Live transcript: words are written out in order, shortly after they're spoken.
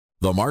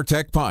The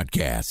MarTech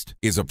Podcast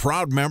is a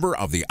proud member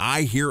of the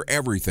I Hear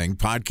Everything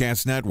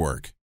Podcast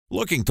Network.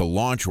 Looking to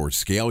launch or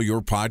scale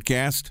your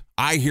podcast?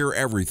 I Hear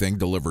Everything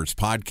delivers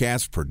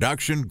podcast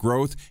production,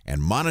 growth,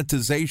 and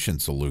monetization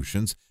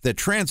solutions that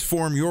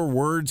transform your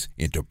words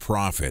into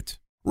profit.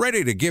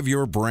 Ready to give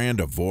your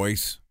brand a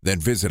voice? Then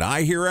visit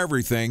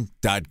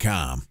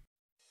iheareverything.com.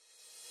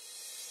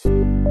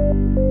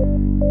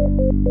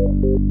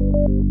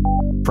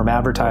 From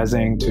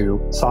advertising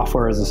to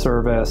software as a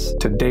service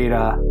to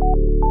data.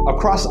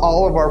 Across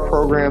all of our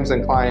programs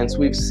and clients,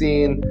 we've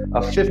seen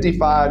a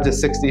 55 to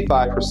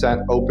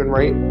 65% open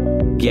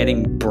rate.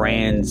 Getting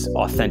brands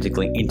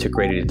authentically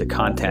integrated into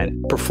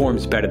content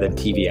performs better than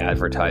TV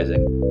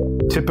advertising.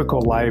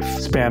 Typical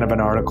lifespan of an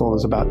article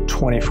is about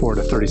 24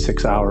 to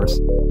 36 hours.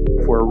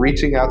 If we're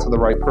reaching out to the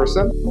right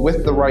person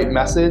with the right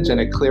message and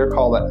a clear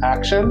call to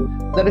action,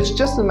 then it's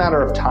just a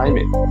matter of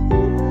timing.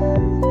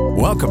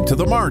 Welcome to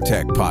the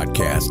MarTech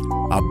Podcast,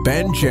 a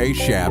Ben J.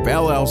 Schaap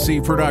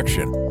LLC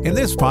production. In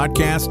this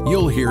podcast,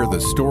 you'll hear the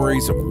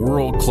stories of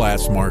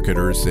world-class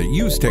marketers that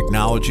use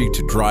technology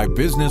to drive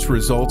business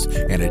results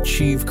and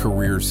achieve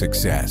career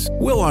success.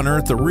 We'll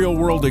unearth the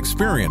real-world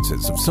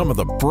experiences of some of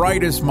the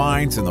brightest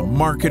minds in the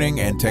marketing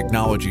and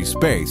technology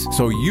space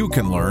so you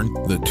can learn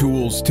the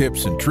tools,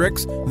 tips, and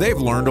tricks they've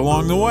learned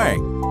along the way.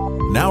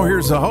 Now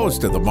here's the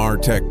host of the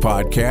MarTech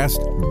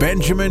Podcast,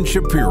 Benjamin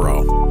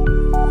Shapiro.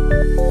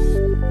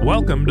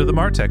 Welcome to the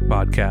MarTech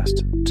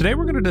Podcast. Today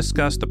we're going to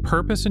discuss the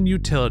purpose and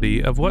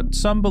utility of what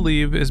some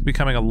believe is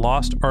becoming a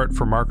lost art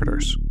for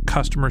marketers,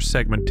 customer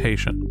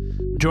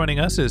segmentation. Joining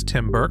us is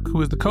Tim Burke,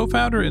 who is the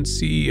co-founder and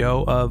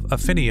CEO of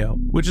Affinio,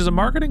 which is a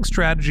marketing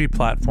strategy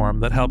platform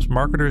that helps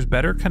marketers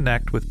better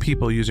connect with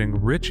people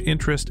using rich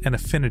interest and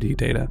affinity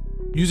data.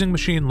 Using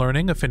machine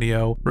learning,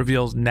 Affinio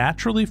reveals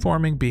naturally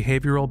forming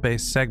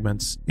behavioral-based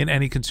segments in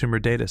any consumer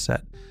data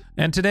set.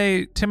 And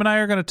today, Tim and I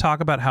are going to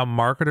talk about how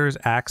marketers'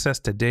 access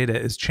to data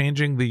is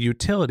changing the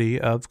utility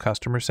of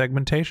customer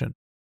segmentation.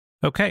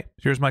 Okay,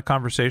 here's my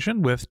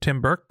conversation with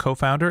Tim Burke,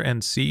 co-founder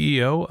and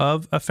CEO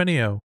of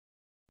Affinio.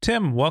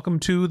 Tim, welcome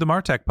to the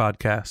MarTech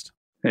Podcast.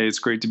 Hey, it's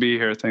great to be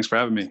here. Thanks for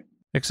having me.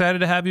 Excited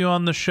to have you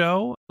on the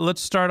show.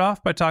 Let's start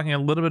off by talking a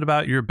little bit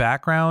about your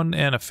background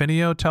and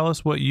Affinio. Tell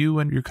us what you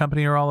and your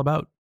company are all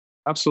about.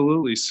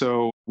 Absolutely.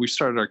 So we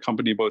started our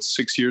company about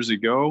 6 years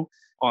ago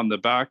on the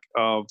back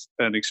of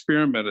an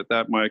experiment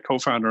that my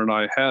co-founder and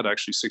I had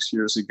actually 6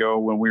 years ago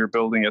when we were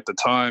building at the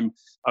time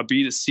a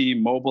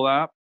B2C mobile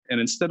app.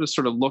 And instead of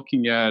sort of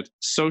looking at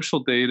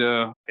social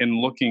data and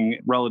looking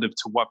relative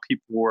to what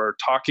people were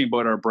talking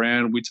about our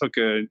brand, we took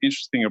an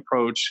interesting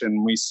approach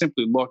and we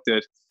simply looked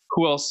at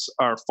who else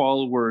our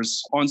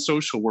followers on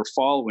social were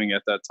following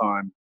at that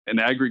time and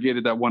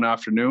aggregated that one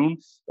afternoon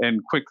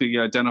and quickly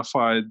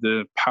identified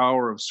the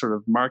power of sort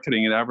of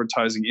marketing and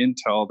advertising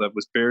intel that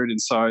was buried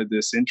inside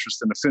this interest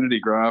and affinity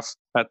graph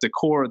at the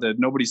core that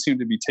nobody seemed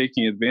to be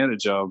taking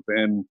advantage of.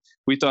 And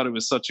we thought it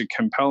was such a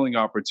compelling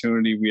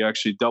opportunity, we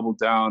actually doubled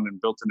down and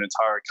built an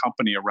entire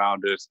company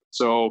around it.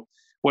 So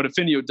what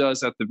Affinio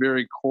does at the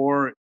very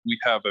core, we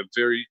have a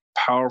very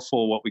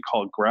powerful, what we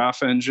call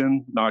graph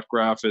engine, not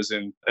graph as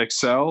in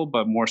Excel,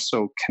 but more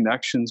so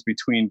connections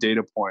between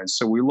data points.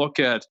 So we look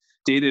at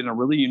data in a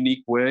really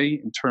unique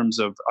way in terms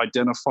of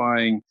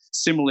identifying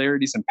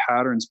similarities and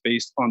patterns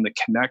based on the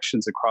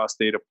connections across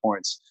data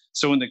points.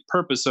 So in the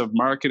purpose of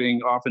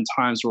marketing,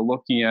 oftentimes we're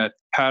looking at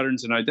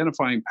patterns and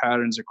identifying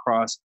patterns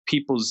across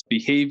people's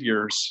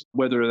behaviors,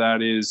 whether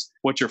that is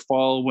what you're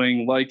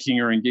following, liking,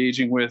 or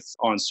engaging with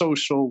on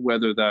social,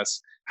 whether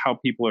that's how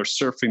people are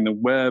surfing the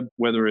web,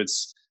 whether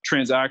it's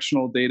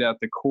transactional data at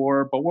the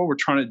core. But what we're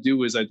trying to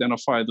do is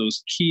identify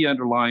those key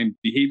underlying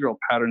behavioral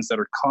patterns that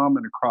are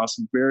common across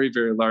very,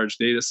 very large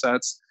data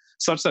sets,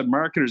 such that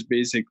marketers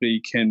basically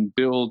can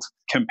build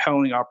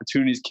compelling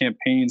opportunities,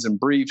 campaigns, and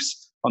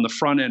briefs on the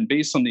front end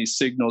based on these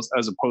signals,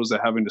 as opposed to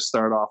having to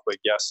start off by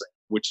guessing,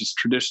 which has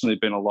traditionally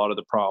been a lot of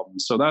the problem.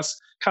 So that's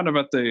kind of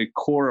at the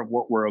core of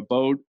what we're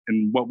about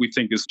and what we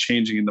think is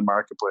changing in the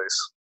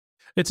marketplace.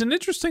 It's an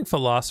interesting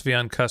philosophy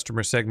on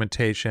customer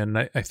segmentation.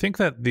 I think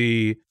that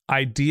the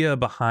idea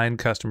behind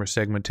customer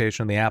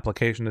segmentation, the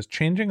application, is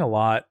changing a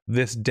lot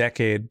this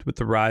decade with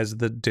the rise of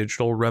the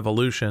digital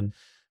revolution.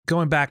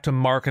 Going back to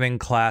marketing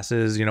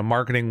classes,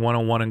 marketing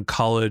 101 in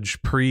college,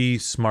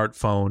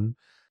 pre-smartphone,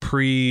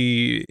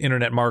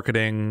 pre-internet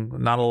marketing,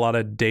 not a lot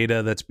of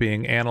data that's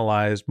being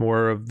analyzed,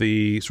 more of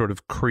the sort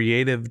of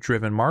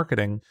creative-driven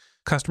marketing.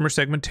 Customer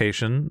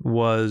segmentation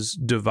was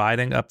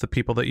dividing up the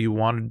people that you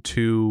wanted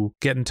to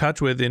get in touch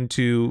with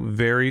into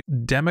very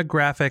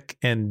demographic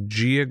and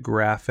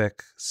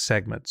geographic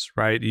segments,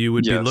 right? You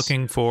would be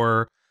looking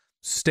for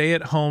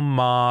stay-at-home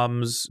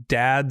moms,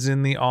 dads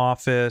in the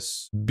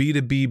office,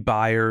 B2B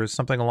buyers,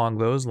 something along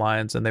those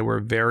lines. And they were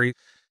very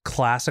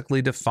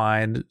classically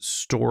defined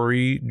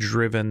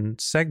story-driven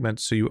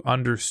segments, so you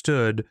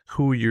understood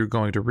who you're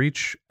going to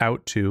reach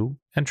out to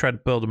and try to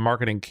build a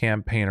marketing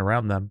campaign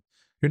around them.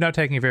 You're now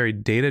taking a very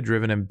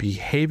data-driven and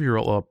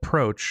behavioral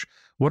approach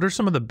What are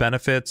some of the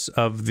benefits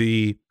of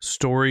the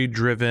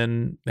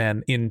story-driven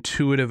and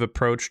intuitive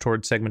approach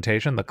towards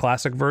segmentation, the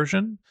classic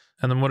version?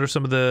 And then what are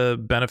some of the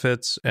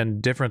benefits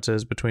and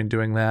differences between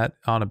doing that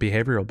on a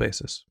behavioral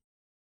basis?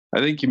 I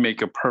think you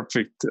make a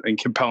perfect and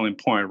compelling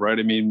point, right?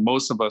 I mean,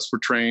 most of us were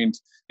trained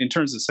in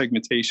terms of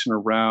segmentation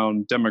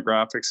around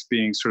demographics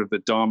being sort of the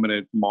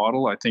dominant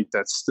model. I think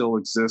that still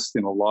exists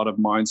in a lot of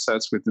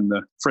mindsets within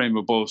the frame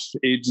of both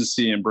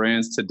agency and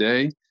brands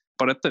today.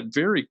 But at the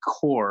very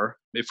core,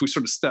 if we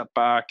sort of step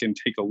back and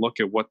take a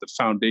look at what the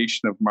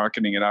foundation of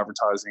marketing and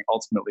advertising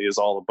ultimately is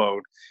all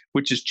about,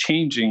 which is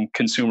changing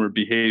consumer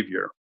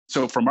behavior.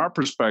 So from our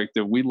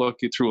perspective, we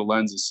look at through a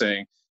lens of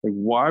saying,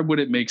 why would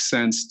it make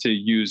sense to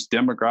use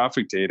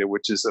demographic data,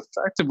 which has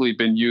effectively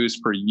been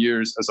used for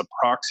years as a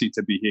proxy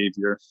to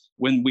behavior,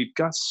 when we've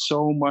got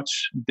so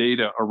much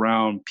data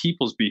around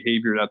people's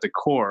behavior at the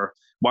core?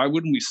 Why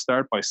wouldn't we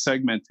start by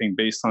segmenting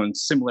based on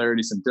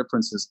similarities and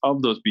differences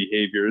of those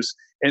behaviors?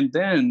 And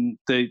then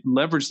they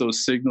leverage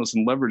those signals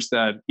and leverage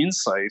that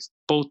insight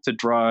both to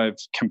drive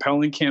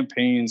compelling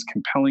campaigns,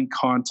 compelling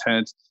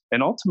content,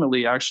 and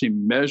ultimately actually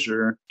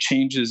measure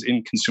changes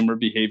in consumer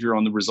behavior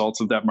on the results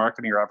of that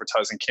marketing or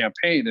advertising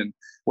campaign. And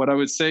what I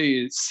would say,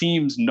 it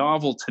seems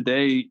novel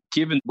today,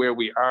 given where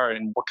we are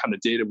and what kind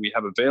of data we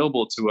have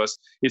available to us.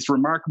 It's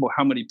remarkable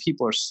how many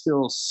people are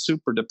still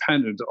super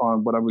dependent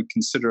on what I would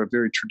consider a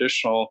very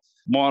traditional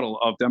model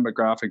of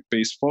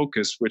demographic-based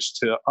focus, which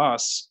to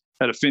us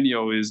at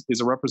Affinio is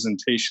a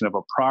representation of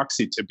a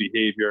proxy to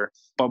behavior,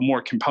 but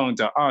more compelling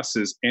to us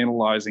is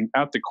analyzing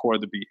at the core of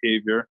the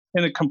behavior.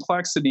 And the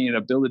complexity and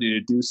ability to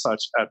do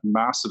such at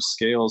massive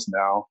scales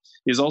now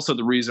is also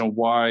the reason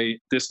why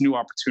this new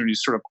opportunity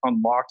is sort of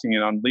unlocking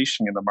and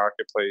unleashing in the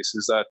marketplace,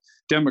 is that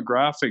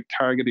demographic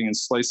targeting and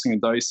slicing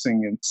and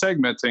dicing and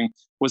segmenting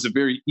was a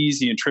very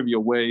easy and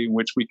trivial way in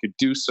which we could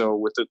do so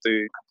with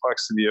the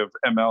complexity of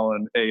ML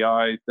and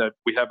AI that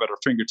we have at our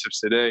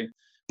fingertips today.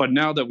 But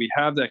now that we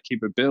have that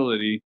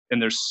capability, and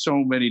there's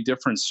so many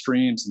different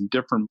streams and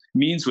different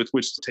means with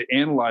which to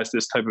analyze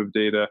this type of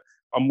data,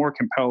 a more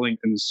compelling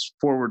and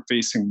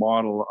forward-facing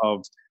model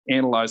of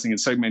analyzing and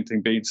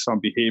segmenting based on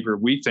behavior,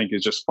 we think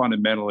is just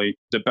fundamentally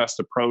the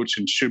best approach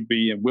and should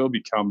be and will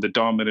become the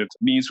dominant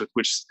means with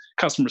which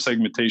customer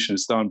segmentation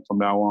is done from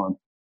now on.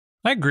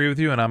 I agree with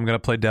you, and I'm going to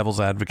play devil's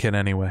advocate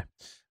anyway.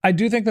 I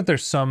do think that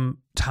there's some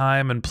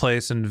time and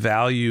place and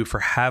value for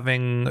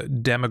having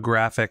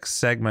demographic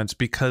segments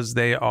because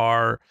they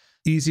are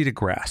easy to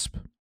grasp.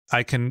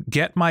 I can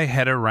get my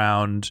head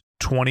around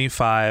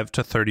 25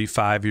 to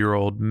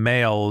 35-year-old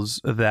males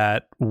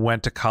that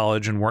went to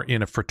college and were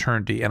in a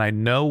fraternity, and I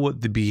know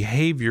what the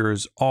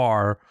behaviors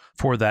are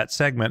for that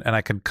segment, and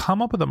I can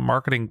come up with a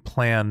marketing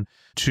plan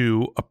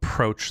to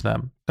approach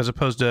them, as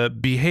opposed to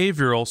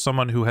behavioral,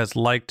 someone who has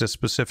liked a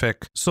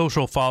specific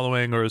social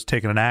following or has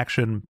taken an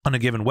action on a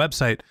given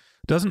website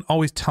doesn't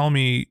always tell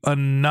me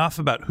enough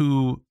about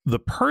who the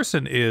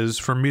person is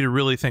for me to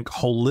really think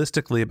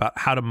holistically about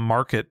how to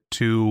market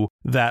to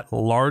that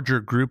larger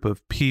group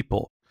of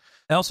people.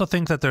 I also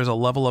think that there's a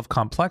level of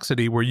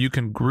complexity where you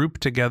can group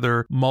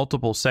together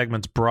multiple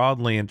segments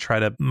broadly and try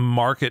to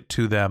market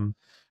to them.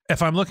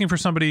 If I'm looking for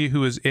somebody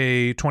who is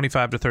a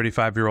 25 to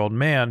 35-year-old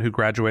man who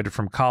graduated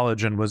from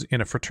college and was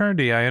in a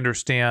fraternity, I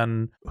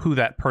understand who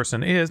that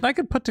person is, and I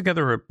can put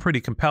together a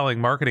pretty compelling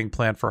marketing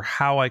plan for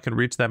how I can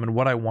reach them and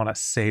what I want to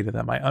say to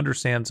them. I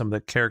understand some of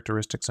the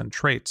characteristics and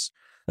traits,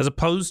 as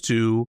opposed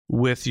to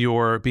with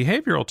your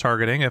behavioral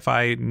targeting. If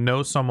I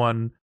know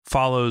someone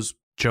follows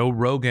Joe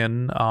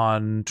Rogan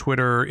on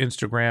Twitter,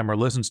 Instagram, or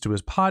listens to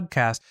his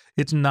podcast,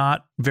 it's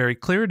not very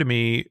clear to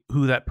me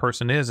who that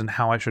person is and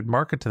how I should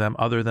market to them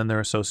other than their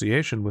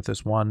association with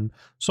this one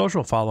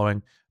social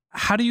following.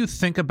 How do you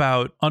think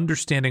about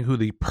understanding who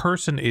the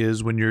person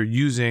is when you're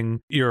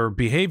using your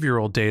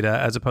behavioral data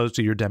as opposed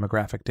to your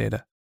demographic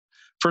data?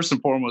 First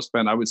and foremost,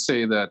 Ben, I would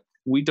say that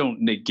we don't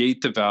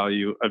negate the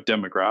value of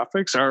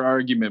demographics. Our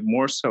argument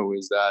more so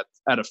is that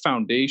at a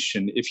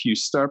foundation, if you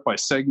start by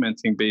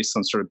segmenting based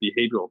on sort of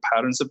behavioral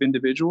patterns of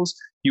individuals,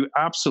 you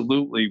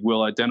absolutely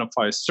will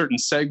identify certain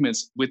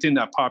segments within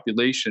that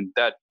population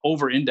that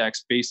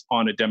over-index based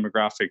on a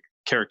demographic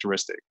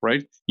characteristic,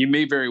 right? You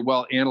may very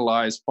well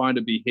analyze, find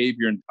a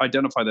behavior, and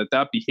identify that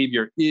that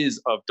behavior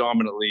is of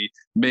dominantly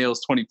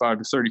males 25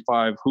 to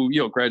 35 who,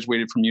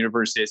 graduated from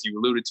university, as you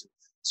alluded to.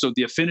 So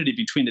the affinity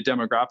between the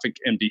demographic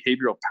and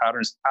behavioral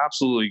patterns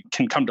absolutely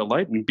can come to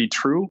light and be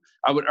true.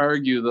 I would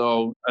argue,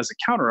 though, as a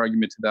counter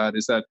argument to that,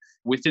 is that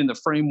within the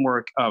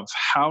framework of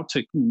how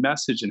to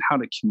message and how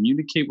to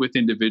communicate with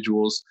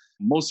individuals,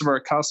 most of our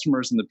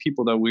customers and the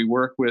people that we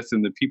work with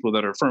and the people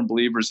that are firm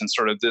believers in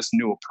sort of this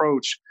new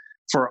approach,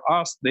 for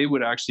us, they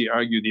would actually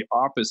argue the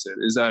opposite,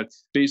 is that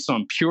based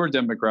on pure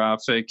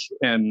demographic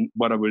and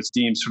what I would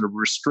deem sort of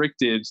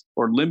restricted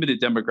or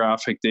limited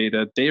demographic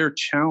data, they are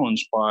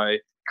challenged by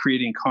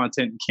creating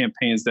content and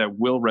campaigns that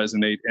will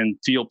resonate and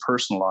feel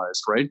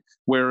personalized, right?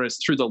 Whereas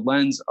through the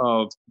lens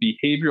of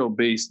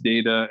behavioral-based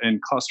data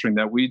and clustering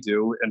that we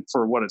do, and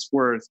for what it's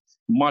worth,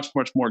 much,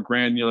 much more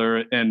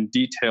granular and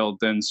detailed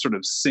than sort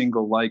of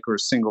single like or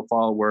single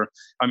follower.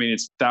 I mean,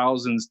 it's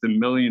thousands to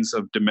millions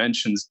of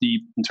dimensions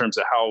deep in terms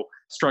of how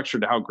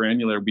structured, how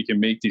granular we can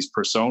make these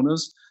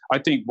personas. I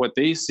think what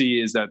they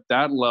see is that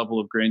that level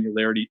of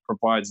granularity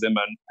provides them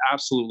an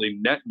absolutely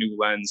net new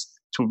lens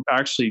to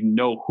actually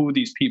know who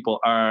these people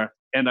are,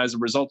 and as a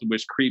result of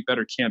which create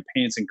better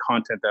campaigns and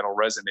content that'll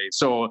resonate.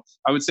 So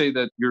I would say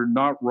that you're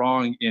not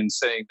wrong in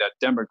saying that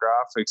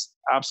demographics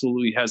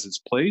absolutely has its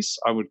place.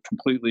 I would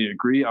completely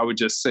agree. I would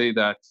just say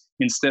that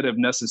instead of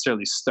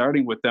necessarily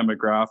starting with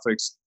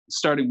demographics,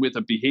 starting with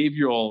a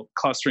behavioral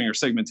clustering or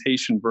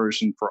segmentation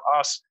version for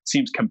us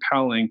seems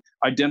compelling.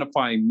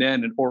 Identifying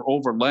then or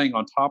overlaying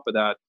on top of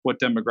that what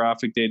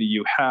demographic data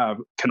you have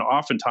can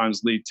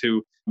oftentimes lead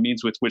to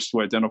means with which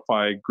to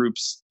identify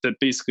groups that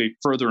basically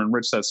further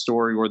enrich that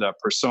story or that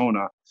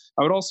persona.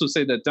 I would also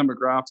say that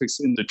demographics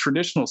in the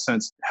traditional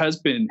sense has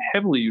been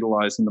heavily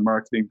utilized in the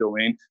marketing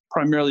domain,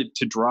 primarily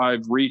to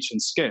drive reach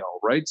and scale,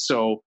 right?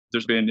 So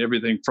there's been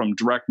everything from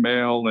direct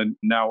mail and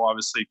now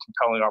obviously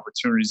compelling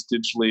opportunities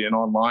digitally and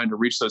online to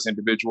reach those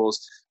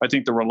individuals. I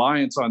think the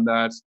reliance on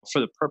that for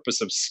the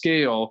purpose of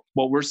scale,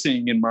 what we're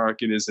seeing in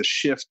market is a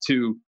shift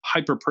to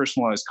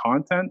hyper-personalized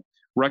content,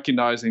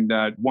 recognizing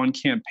that one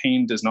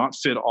campaign does not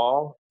fit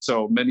all.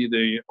 So many of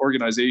the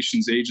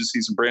organizations,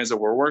 agencies, and brands that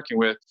we're working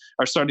with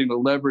are starting to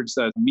leverage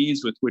that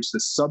means with which to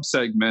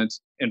subsegment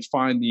and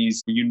find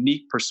these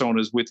unique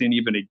personas within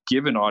even a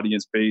given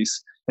audience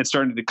base and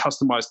starting to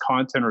customize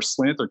content or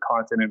slant their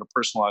content in a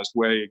personalized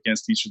way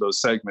against each of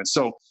those segments.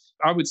 So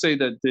I would say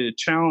that the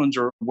challenge,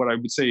 or what I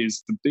would say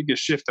is the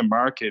biggest shift in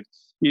market,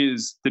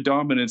 is the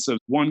dominance of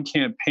one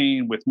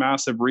campaign with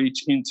massive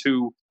reach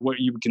into what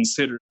you would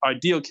consider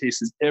ideal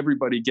cases.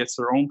 Everybody gets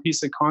their own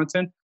piece of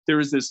content. There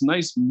is this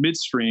nice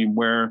midstream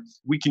where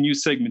we can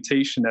use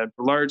segmentation at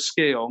large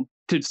scale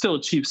to still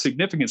achieve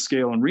significant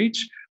scale and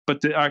reach,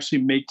 but to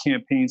actually make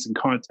campaigns and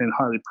content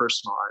highly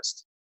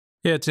personalized.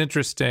 Yeah, it's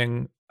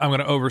interesting. I'm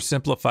going to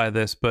oversimplify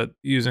this, but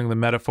using the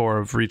metaphor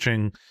of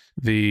reaching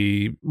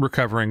the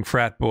recovering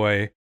frat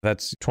boy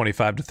that's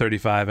 25 to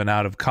 35 and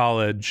out of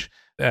college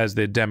as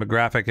the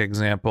demographic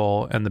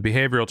example, and the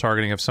behavioral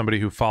targeting of somebody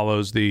who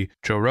follows the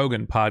Joe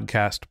Rogan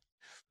podcast.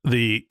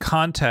 The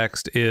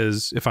context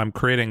is, if I'm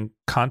creating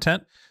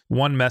content,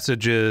 one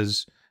message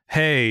is,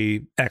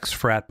 hey,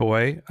 ex-frat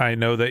boy, I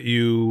know that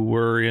you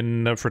were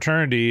in a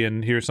fraternity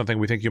and here's something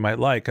we think you might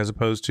like, as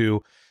opposed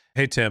to,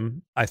 hey,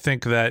 Tim, I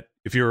think that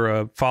if you're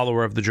a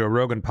follower of the Joe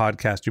Rogan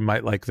podcast, you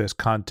might like this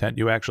content.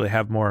 You actually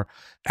have more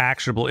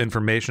actionable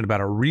information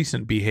about a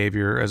recent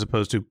behavior as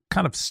opposed to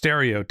kind of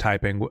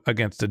stereotyping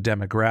against a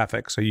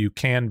demographic. So you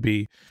can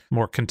be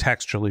more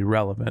contextually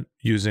relevant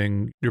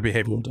using your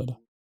behavioral data.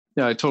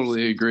 Yeah, I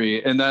totally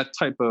agree. And that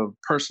type of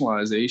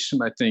personalization,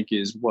 I think,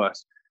 is what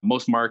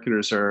most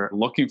marketers are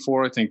looking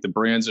for. I think the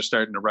brands are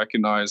starting to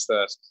recognize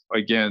that,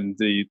 again,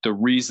 the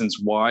reasons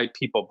why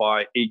people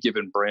buy a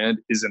given brand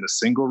isn't a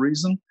single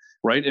reason,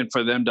 right? And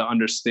for them to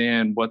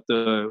understand what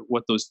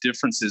those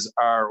differences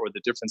are, or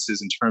the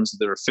differences in terms of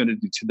their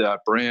affinity to that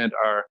brand,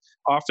 are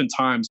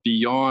oftentimes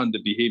beyond the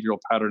behavioral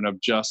pattern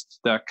of just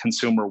that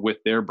consumer with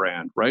their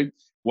brand, right?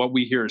 What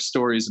we hear is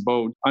stories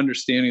about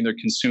understanding their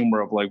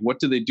consumer, of like, what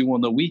do they do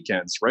on the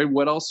weekends, right?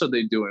 What else are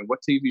they doing? What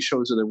TV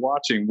shows are they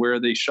watching? Where are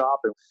they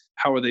shopping?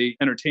 How are they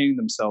entertaining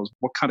themselves?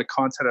 What kind of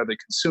content are they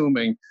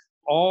consuming?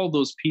 All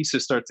those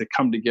pieces start to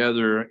come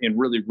together in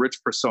really rich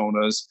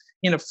personas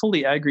in a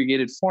fully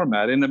aggregated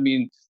format. And I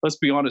mean, let's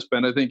be honest,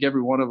 Ben, I think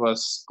every one of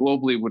us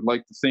globally would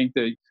like to think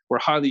that we're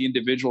highly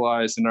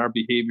individualized and our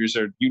behaviors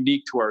are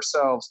unique to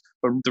ourselves.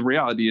 But the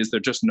reality is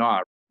they're just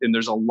not. And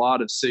there's a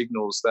lot of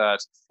signals that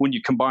when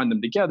you combine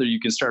them together, you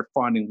can start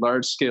finding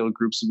large scale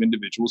groups of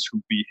individuals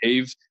who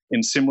behave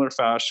in similar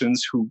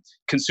fashions, who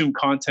consume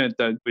content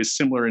that is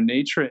similar in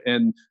nature,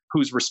 and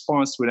whose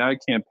response to an ad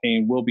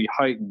campaign will be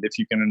heightened if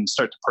you can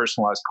start to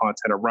personalize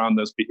content around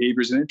those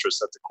behaviors and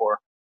interests at the core.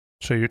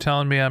 So you're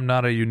telling me I'm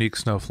not a unique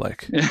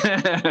snowflake?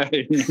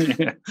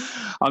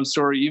 I'm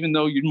sorry, even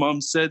though your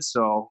mom said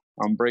so,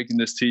 I'm breaking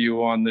this to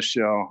you on the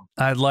show.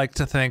 I'd like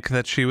to think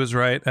that she was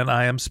right and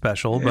I am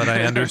special, but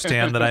I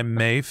understand that I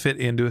may fit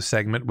into a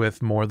segment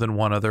with more than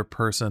one other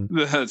person.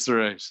 That's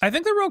right. I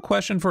think the real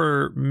question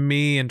for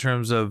me in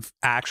terms of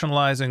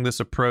actionalizing this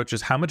approach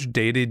is, how much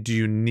data do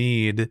you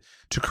need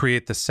to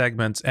create the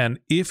segments? And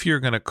if you're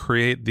going to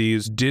create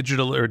these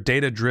digital or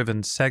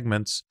data-driven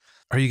segments,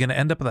 are you going to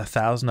end up with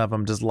 1,000 of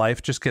them? Does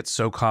life just get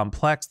so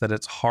complex that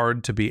it's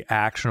hard to be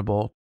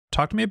actionable?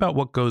 Talk to me about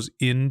what goes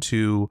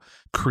into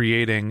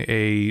creating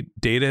a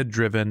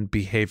data-driven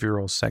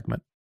behavioral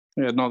segment.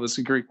 Yeah, no, that's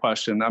a great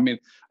question. I mean,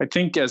 I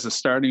think as a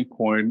starting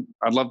point,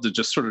 I'd love to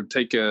just sort of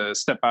take a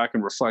step back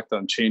and reflect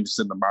on changes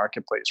in the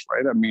marketplace,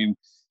 right? I mean,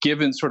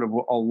 given sort of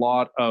a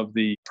lot of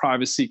the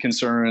privacy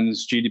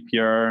concerns,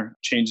 GDPR,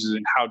 changes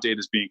in how data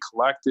is being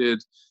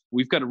collected,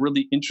 we've got a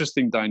really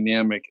interesting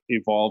dynamic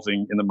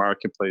evolving in the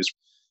marketplace.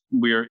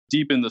 We're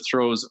deep in the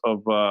throes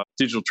of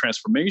digital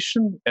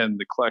transformation and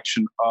the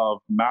collection of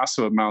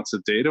massive amounts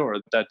of data, or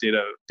that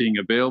data being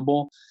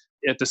available.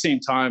 At the same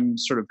time,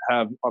 sort of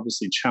have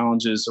obviously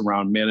challenges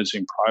around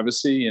managing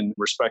privacy and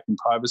respecting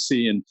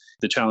privacy, and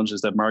the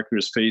challenges that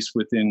marketers face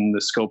within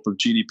the scope of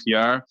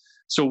GDPR.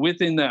 So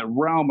within that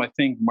realm, I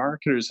think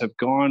marketers have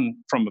gone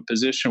from a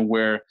position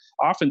where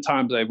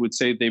oftentimes I would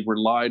say they've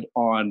relied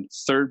on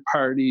third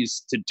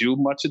parties to do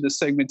much of the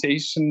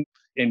segmentation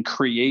and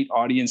create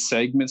audience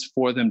segments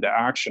for them to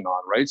action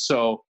on, right?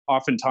 So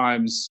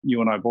oftentimes, you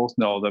and I both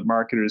know that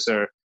marketers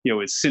are,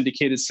 it's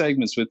syndicated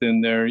segments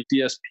within their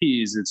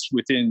DSPs. It's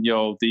within,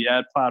 the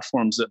ad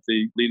platforms of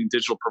the leading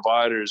digital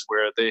providers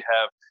where they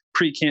have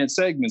pre-canned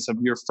segments of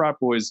your frat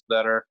boys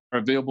that are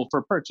available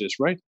for purchase,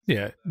 right?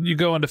 Yeah. You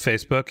go onto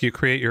Facebook, you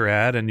create your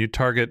ad, and you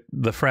target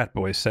the frat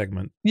boy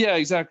segment. Yeah,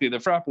 exactly.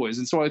 The frat boys.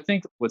 And so I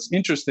think what's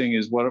interesting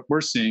is what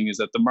we're seeing is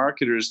that the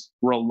marketers'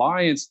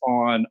 reliance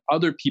on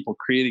other people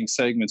creating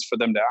segments for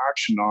them to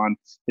action on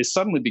is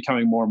suddenly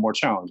becoming more and more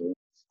challenging.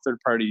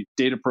 Third-party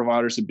data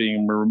providers are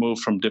being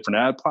removed from different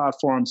ad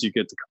platforms. You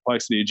get the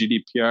complexity of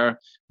GDPR.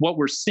 What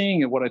we're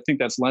seeing and what I think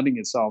that's lending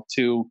itself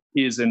to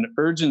is an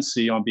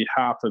urgency on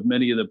behalf of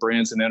many of the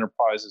brands and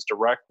enterprises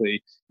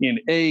directly in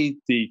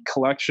the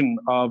collection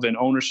of and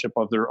ownership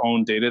of their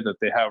own data that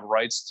they have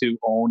rights to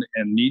own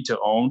and need to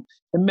own,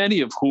 and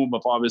many of whom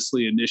have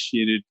obviously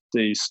initiated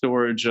the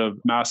storage of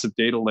massive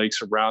data lakes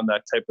around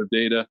that type of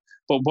data.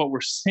 But what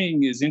we're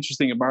seeing is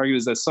interesting in market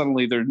is that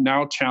suddenly they're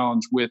now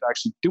challenged with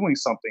actually doing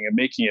something and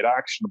making it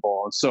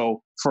actionable. And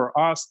so for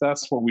us,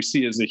 that's what we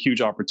see as a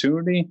huge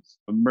opportunity,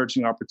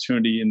 emerging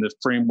opportunity in the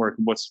framework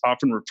of what's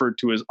often referred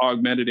to as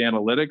augmented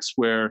analytics,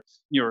 where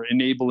you're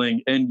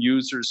enabling end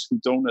users who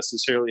don't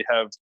necessarily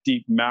have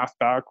deep math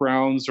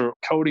backgrounds or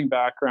coding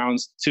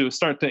backgrounds to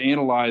start to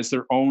analyze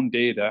their own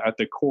data at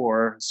the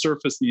core,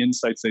 surface the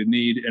insights they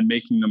need, and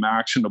making them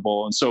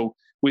actionable. And so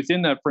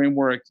within that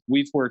framework,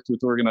 we've worked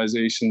with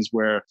organizations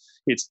where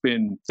it's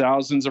been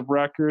thousands of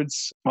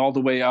records, all the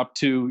way up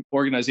to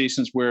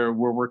organizations where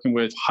we're working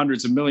with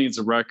hundreds of millions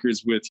of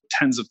records with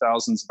tens of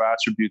thousands of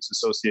attributes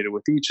associated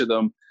with each of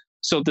them.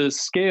 So the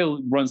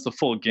scale runs the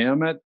full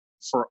gamut.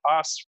 For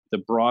us, the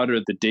broader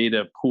the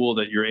data pool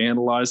that you're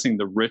analyzing,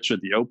 the richer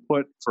the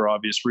output for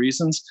obvious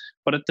reasons.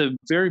 But at the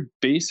very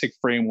basic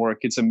framework,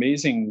 it's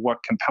amazing what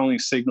compelling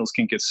signals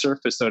can get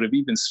surfaced out of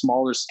even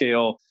smaller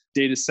scale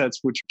data sets,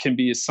 which can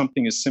be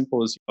something as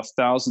simple as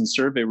 1,000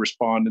 survey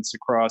respondents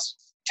across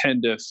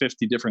 10 to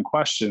 50 different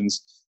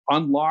questions.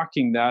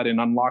 Unlocking that and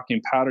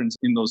unlocking patterns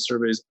in those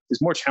surveys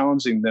is more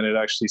challenging than it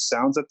actually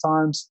sounds at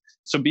times.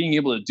 So being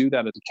able to do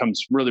that, it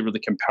becomes really, really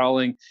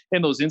compelling.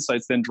 And those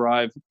insights then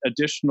drive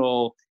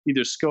additional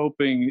either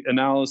scoping,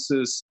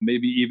 analysis,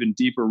 maybe even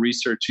deeper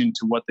research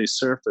into what they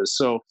surface.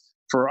 So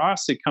for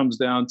us, it comes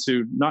down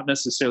to not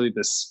necessarily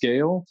the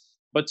scale,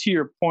 but to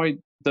your point,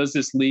 does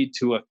this lead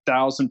to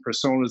 1,000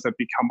 personas that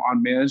become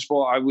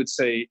unmanageable? I would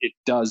say it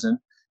doesn't.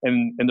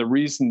 And the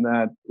reason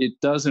that it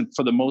doesn't,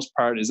 for the most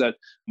part, is that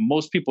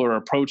most people are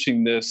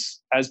approaching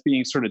this as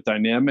being sort of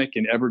dynamic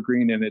and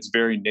evergreen in its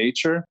very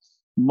nature.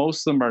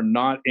 Most of them are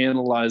not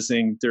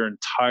analyzing their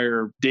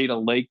entire data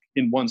lake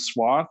in one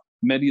swath.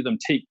 Many of them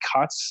take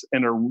cuts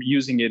and are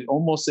using it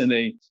almost in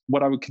a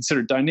what I would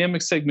consider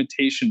dynamic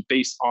segmentation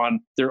based on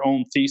their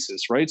own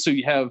thesis, right? So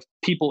you have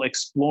people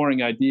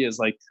exploring ideas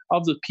like,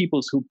 of the people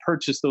who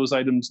purchased those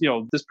items,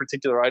 this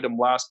particular item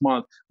last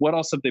month, what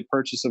else have they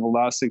purchased in the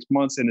last 6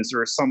 months? And is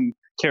there some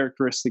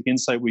characteristic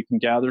insight we can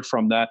gather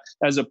from that,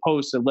 as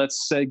opposed to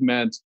let's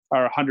segment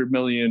our 100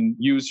 million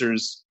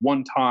users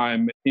one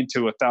time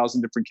into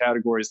 1,000 different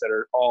categories that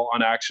are all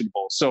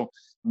unactionable. So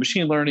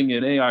machine learning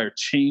and AI are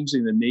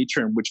changing the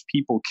nature in which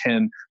people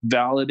can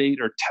validate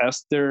or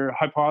test their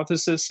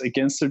hypothesis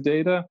against their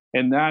data.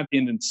 And that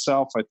in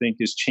itself, I think,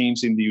 is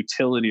changing the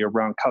utility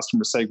around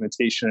customer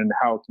segmentation and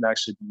how it can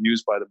actually be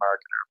used by the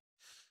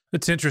marketer.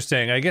 It's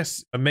interesting. I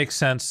guess it makes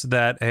sense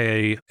that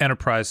a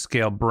enterprise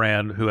scale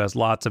brand who has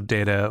lots of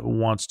data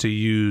wants to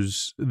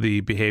use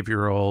the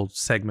behavioral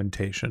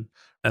segmentation.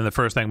 And the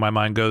first thing my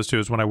mind goes to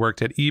is when I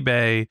worked at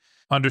eBay,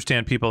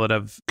 understand people that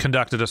have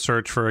conducted a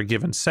search for a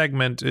given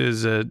segment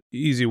is an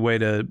easy way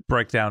to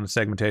break down a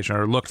segmentation,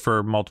 or looked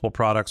for multiple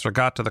products or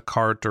got to the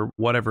cart or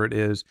whatever it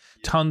is.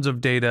 Tons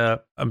of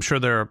data. I'm sure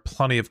there are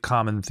plenty of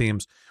common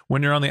themes.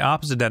 When you're on the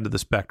opposite end of the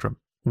spectrum,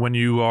 when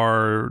you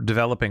are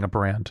developing a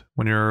brand,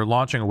 when you're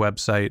launching a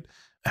website,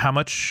 how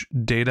much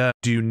data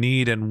do you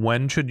need, and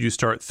when should you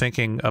start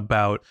thinking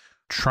about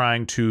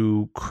trying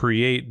to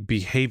create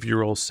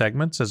behavioral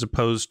segments as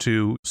opposed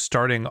to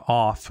starting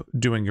off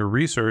doing your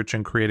research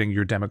and creating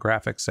your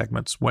demographic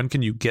segments? When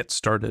can you get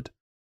started?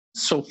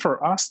 So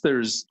for us,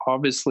 there's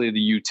obviously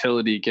the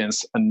utility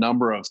against a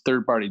number of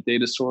third-party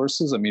data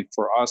sources. I mean,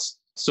 for us,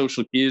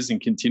 social is and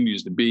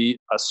continues to be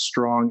a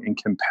strong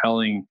and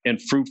compelling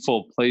and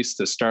fruitful place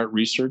to start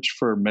research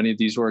for many of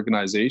these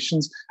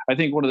organizations. I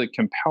think one of the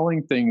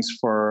compelling things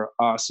for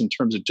us in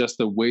terms of just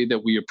the way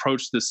that we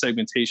approach the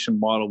segmentation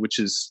model, which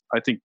is, I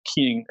think,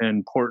 key and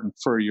important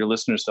for your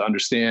listeners to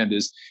understand,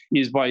 is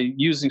by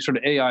using sort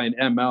of AI and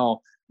ML,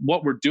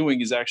 what we're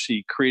doing is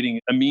actually creating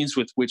a means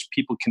with which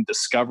people can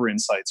discover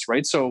insights,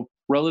 right? So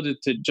relative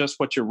to just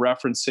what you're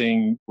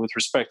referencing with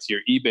respect to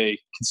your eBay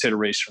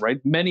consideration, right?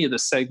 Many of the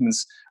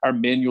segments are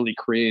manually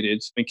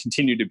created and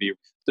continue to be.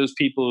 Those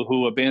people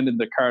who abandoned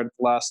the cart at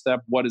the last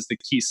step, what is the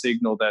key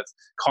signal that's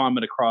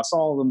common across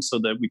all of them so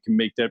that we can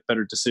make that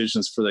better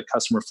decisions for the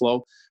customer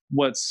flow?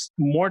 What's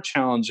more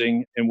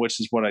challenging, and which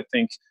is what I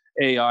think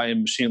AI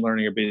and machine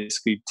learning are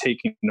basically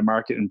taking to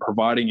market and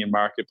providing in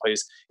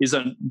marketplace, is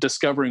on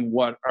discovering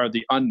what are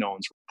the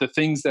unknowns, the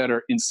things that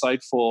are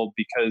insightful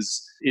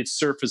because it's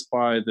surfaced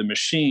by the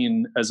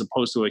machine as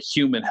opposed to a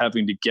human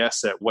having to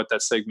guess at what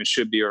that segment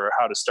should be or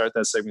how to start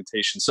that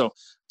segmentation. So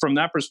from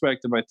that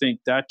perspective, I think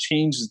that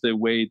changes the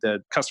way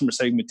that customer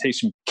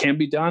segmentation can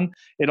be done.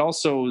 It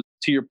also,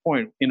 to your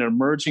point, in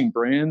emerging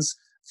brands,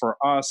 for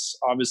us,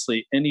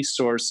 obviously, any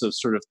source of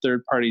sort of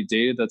third-party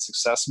data that's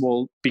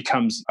accessible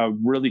becomes a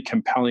really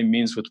compelling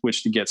means with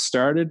which to get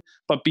started.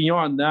 But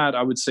beyond that,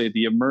 I would say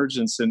the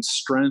emergence and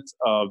strength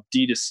of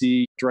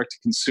D2C,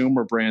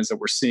 direct-to-consumer brands that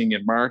we're seeing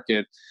in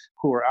market,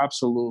 who are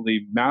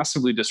absolutely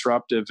massively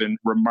disruptive and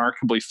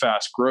remarkably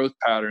fast growth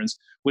patterns,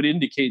 would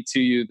indicate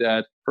to you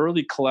that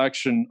early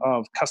collection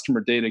of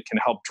customer data can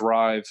help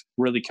drive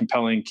really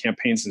compelling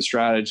campaigns and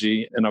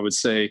strategy. And I would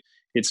say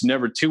it's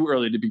never too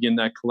early to begin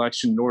that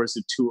collection, nor is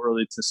it too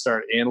early to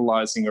start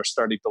analyzing or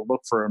starting to look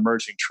for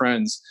emerging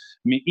trends.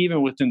 I mean,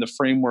 even within the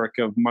framework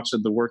of much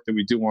of the work that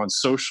we do on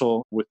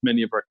social with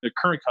many of our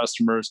current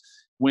customers,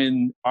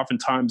 when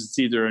oftentimes it's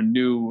either a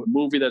new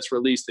movie that's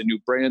released, a new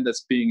brand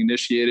that's being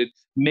initiated,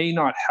 may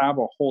not have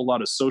a whole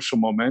lot of social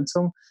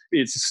momentum,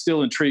 it's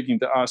still intriguing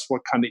to us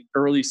what kind of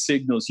early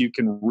signals you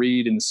can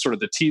read in sort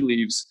of the tea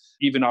leaves,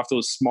 even off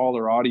those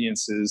smaller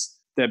audiences,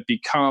 that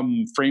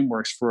become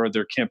frameworks for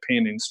their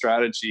campaigning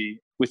strategy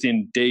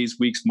within days,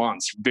 weeks,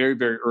 months, very,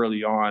 very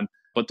early on.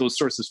 But those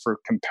sources for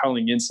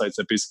compelling insights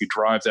that basically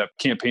drive that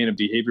campaign and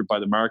behavior by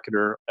the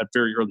marketer at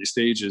very early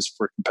stages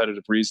for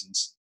competitive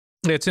reasons.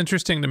 It's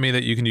interesting to me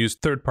that you can use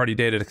third-party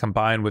data to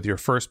combine with your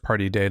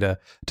first-party data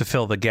to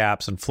fill the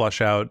gaps and flush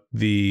out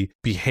the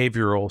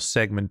behavioral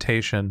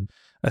segmentation.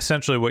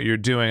 Essentially what you're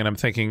doing, and I'm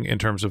thinking in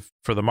terms of,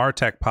 for the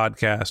MarTech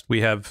podcast,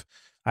 we have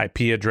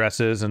IP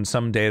addresses and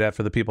some data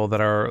for the people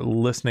that are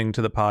listening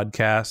to the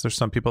podcast. There's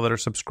some people that are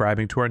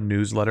subscribing to our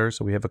newsletter.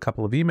 So we have a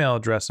couple of email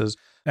addresses,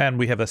 and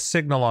we have a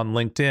signal on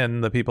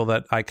LinkedIn, the people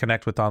that I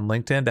connect with on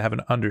LinkedIn, to have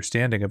an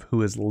understanding of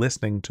who is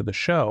listening to the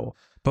show.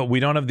 But we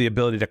don't have the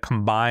ability to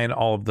combine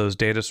all of those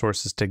data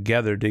sources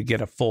together to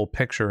get a full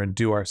picture and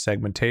do our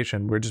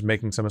segmentation. We're just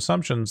making some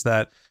assumptions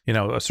that,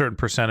 a certain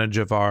percentage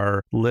of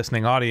our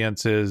listening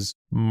audience is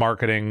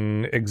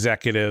marketing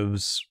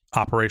executives,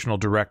 operational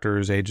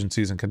directors,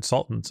 agencies, and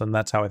consultants. And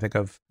that's how I think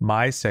of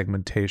my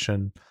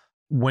segmentation.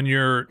 When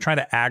you're trying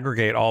to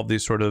aggregate all of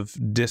these sort of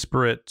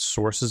disparate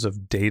sources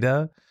of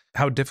data,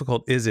 how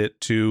difficult is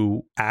it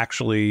to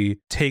actually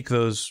take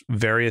those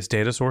various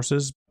data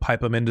sources,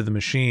 pipe them into the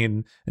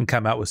machine, and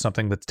come out with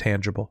something that's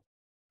tangible?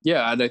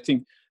 Yeah, and I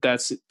think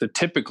that's the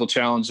typical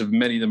challenge of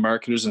many of the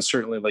marketers. And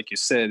certainly, like you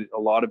said,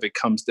 a lot of it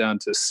comes down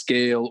to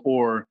scale,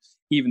 or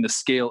even the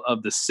scale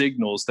of the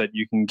signals that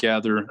you can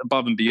gather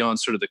above and beyond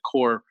sort of the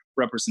core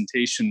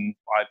representation,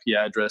 IP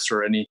address,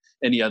 or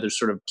any other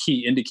sort of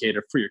key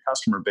indicator for your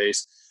customer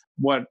base.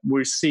 What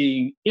we're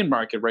seeing in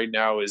market right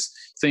now is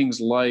things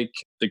like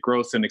the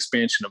growth and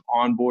expansion of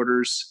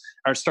onboarders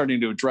are starting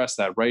to address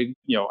that, right?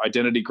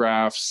 Identity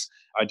graphs,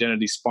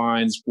 identity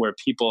spines, where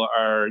people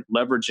are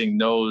leveraging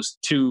those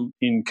to,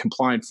 in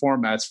compliant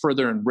formats,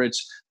 further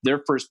enrich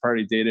their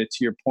first-party data, to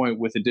your point,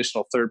 with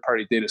additional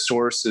third-party data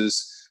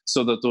sources,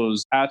 so that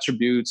those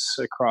attributes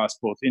across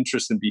both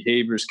interests and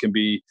behaviors can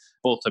be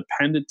both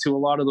appended to a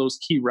lot of those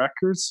key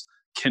records,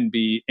 can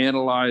be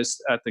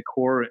analyzed at the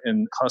core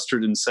and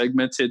clustered and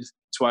segmented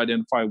to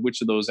identify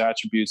which of those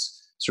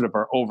attributes sort of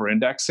are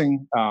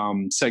over-indexing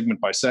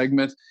segment by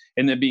segment,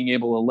 and then being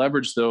able to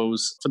leverage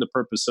those for the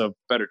purpose of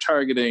better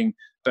targeting,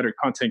 better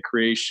content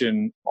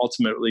creation,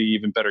 ultimately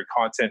even better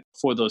content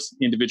for those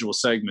individual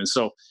segments.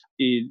 So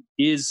it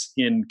is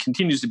and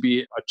continues to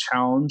be a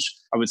challenge.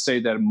 I would say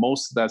that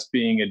most of that's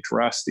being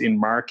addressed in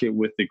market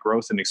with the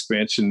growth and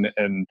expansion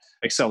and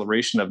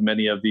acceleration of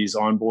many of these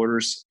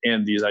onboarders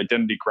and these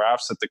identity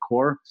graphs at the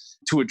core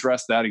to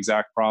address that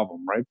exact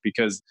problem, right?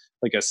 Because,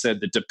 like I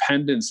said, the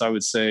dependence, I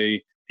would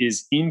say,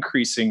 is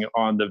increasing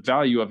on the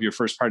value of your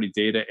first party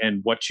data,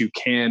 and what you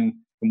can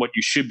and what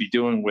you should be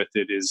doing with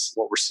it is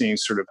what we're seeing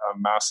sort of a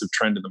massive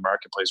trend in the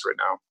marketplace right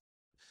now.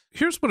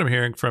 Here's what I'm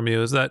hearing from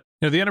you is that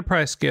the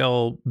enterprise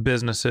scale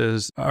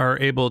businesses are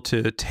able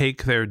to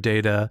take their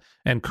data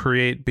and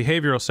create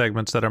behavioral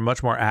segments that are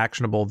much more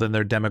actionable than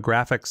their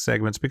demographic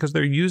segments, because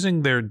they're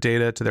using their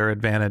data to their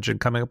advantage and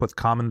coming up with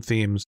common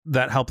themes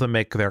that help them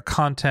make their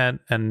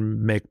content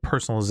and make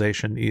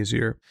personalization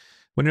easier.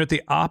 When you're at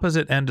the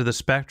opposite end of the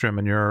spectrum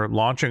and you're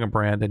launching a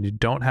brand and you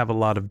don't have a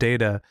lot of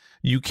data,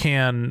 you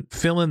can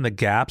fill in the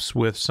gaps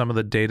with some of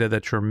the data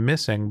that you're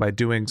missing by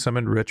doing some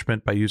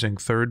enrichment, by using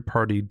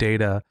third-party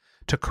data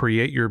to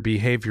create your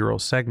behavioral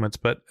segments.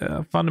 But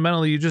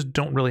fundamentally, you just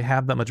don't really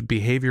have that much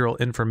behavioral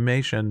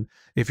information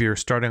if you're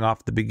starting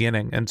off the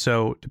beginning. And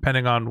so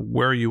depending on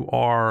where you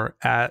are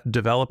at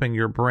developing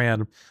your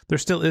brand, there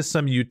still is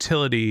some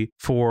utility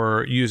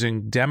for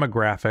using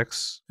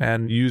demographics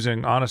and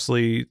using,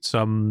 honestly,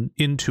 some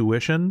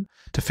intuition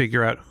to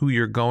figure out who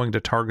you're going to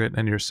target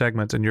in your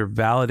segments. And you're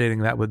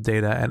validating that with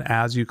data. And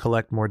as you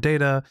collect more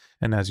data,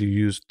 and as you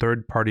use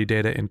third-party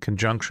data in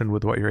conjunction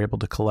with what you're able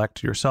to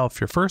collect yourself,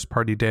 your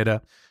first-party data,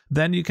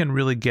 then you can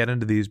really get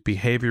into these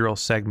behavioral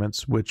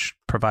segments, which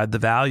provide the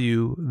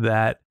value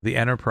that the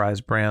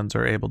enterprise brands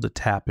are able to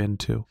tap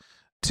into.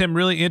 Tim,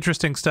 really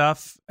interesting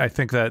stuff. I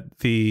think that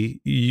the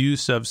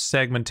use of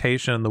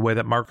segmentation and the way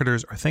that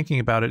marketers are thinking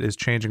about it is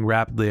changing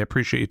rapidly. I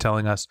appreciate you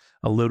telling us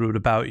a little bit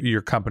about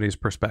your company's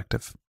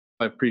perspective.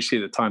 I appreciate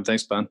the time.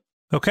 Thanks, Ben.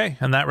 Okay,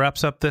 and that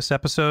wraps up this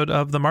episode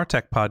of the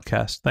Martech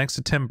Podcast. Thanks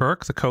to Tim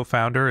Burke, the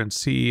co-founder and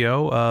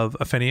CEO of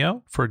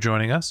Affinio, for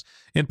joining us.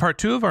 In part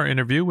 2 of our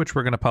interview, which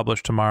we're going to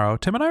publish tomorrow,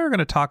 Tim and I are going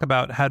to talk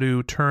about how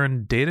to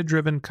turn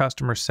data-driven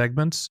customer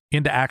segments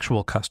into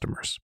actual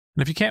customers.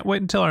 And if you can't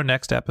wait until our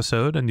next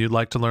episode and you'd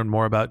like to learn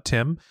more about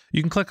Tim,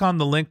 you can click on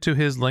the link to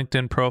his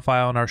LinkedIn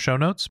profile in our show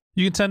notes.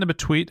 You can send him a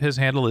tweet. His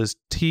handle is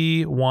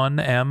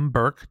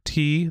T1MBurke,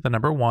 T, the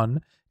number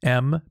 1,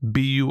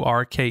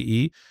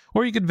 MBURKE,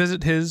 or you could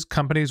visit his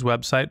company's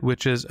website,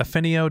 which is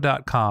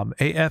affinio.com,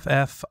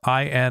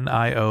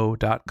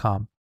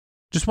 AFFINIO.com.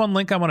 Just one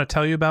link I want to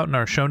tell you about in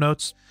our show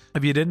notes.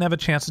 If you didn't have a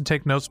chance to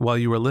take notes while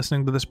you were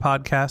listening to this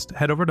podcast,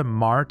 head over to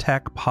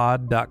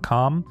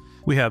martechpod.com.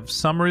 We have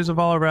summaries of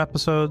all our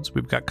episodes.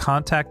 We've got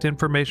contact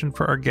information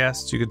for our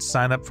guests. You can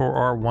sign up for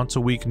our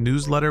once-a-week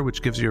newsletter,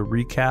 which gives you a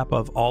recap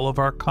of all of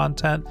our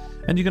content.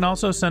 And you can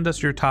also send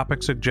us your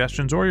topic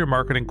suggestions or your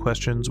marketing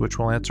questions, which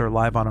we'll answer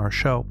live on our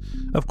show.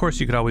 Of course,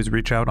 you could always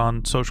reach out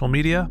on social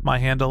media. My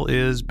handle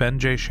is Ben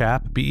J.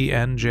 Shap,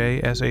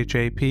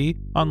 BenJShap,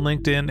 on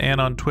LinkedIn and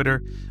on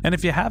Twitter. And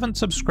if you haven't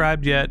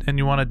subscribed yet and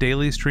you want a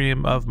daily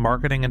stream of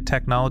marketing and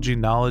technology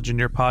knowledge in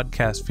your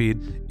podcast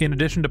feed, in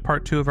addition to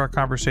part 2 of our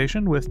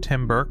conversation with Tim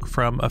Burke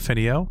from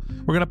Affinio,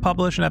 we're going to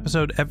publish an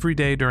episode every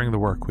day during the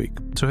work week.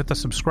 So hit the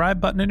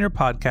subscribe button in your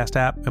podcast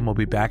app and we'll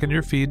be back in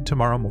your feed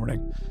tomorrow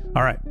morning.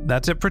 All right,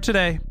 that's it for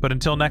today. But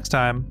until next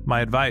time,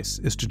 my advice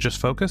is to just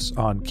focus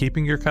on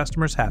keeping your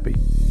customers happy.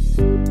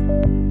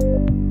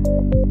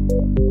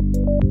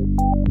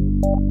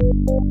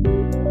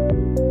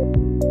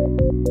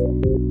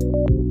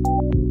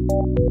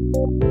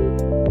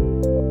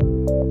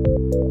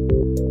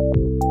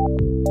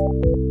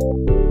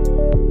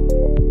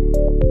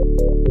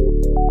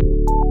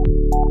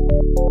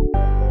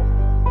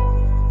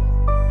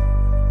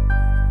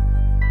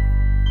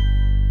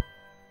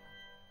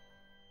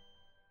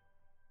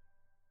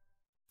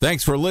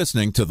 Thanks for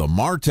listening to the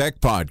MarTech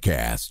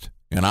Podcast,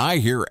 an I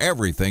Hear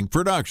Everything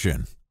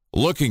production.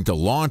 Looking to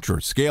launch or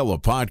scale a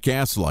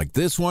podcast like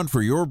this one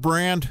for your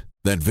brand?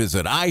 Then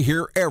visit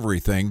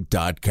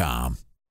iheareverything.com.